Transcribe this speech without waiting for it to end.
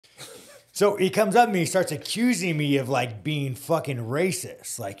So he comes up to me, he starts accusing me of like being fucking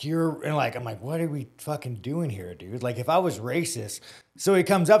racist. Like and like, I'm like, what are we fucking doing here, dude? Like if I was racist. So he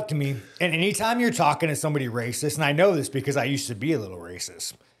comes up to me, and anytime you're talking to somebody racist, and I know this because I used to be a little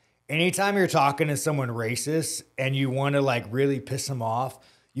racist. Anytime you're talking to someone racist and you want to like really piss them off,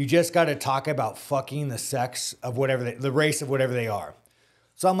 you just got to talk about fucking the sex of the race of whatever they are.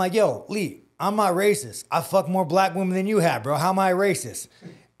 So I'm like, yo, Lee, I'm not racist. I fuck more black women than you have, bro. How am I racist?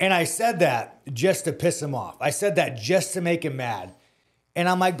 And I said that just to piss him off. I said that just to make him mad. And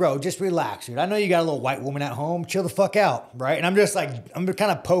I'm like, bro, just relax, dude. I know you got a little white woman at home. Chill the fuck out, right? And I'm just like, I'm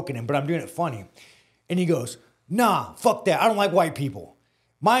kind of poking him, but I'm doing it funny. And he goes, nah, fuck that. I don't like white people.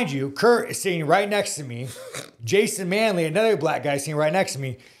 Mind you, Kurt is sitting right next to me. Jason Manley, another black guy, sitting right next to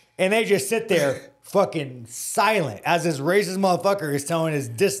me. And they just sit there fucking silent as this racist motherfucker is telling his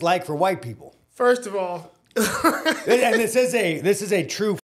dislike for white people. First of all. And this is a true